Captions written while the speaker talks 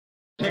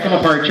Take them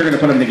apart, you're going to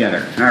put them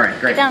together. All right,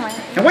 great.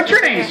 And what's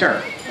your name,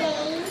 sir?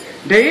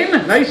 Dane.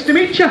 Dane, nice to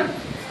meet you.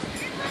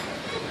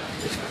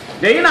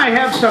 Dane, I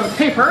have some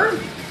paper.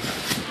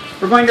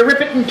 We're going to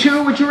rip it in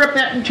two. Would you rip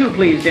that in two,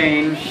 please,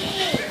 Dane?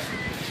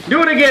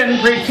 Do it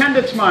again. Pretend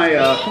it's my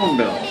phone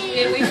bill.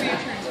 Wait for your turn.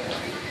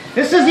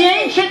 This is the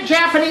ancient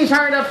Japanese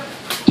art of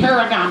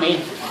terigami.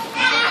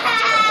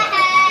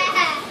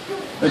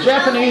 The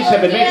Japanese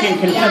have been making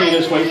confetti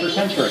this way for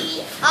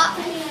centuries.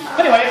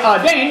 Anyway,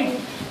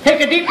 Dane,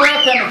 take a deep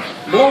breath and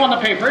blow on the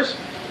papers.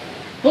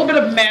 A little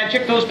bit of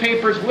magic. Those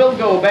papers will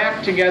go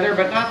back together,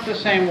 but not the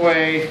same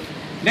way.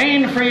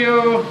 Dane, for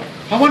you,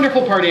 a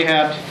wonderful party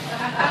hat.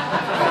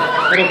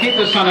 It'll keep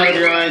the sun out of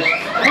your eyes.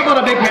 How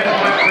about a big head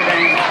clap for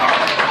Dane?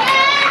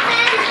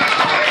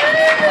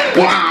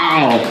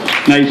 Wow,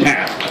 nice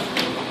hat.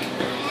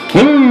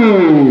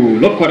 Ooh,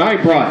 look what I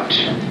brought.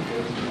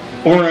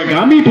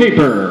 Origami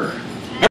paper.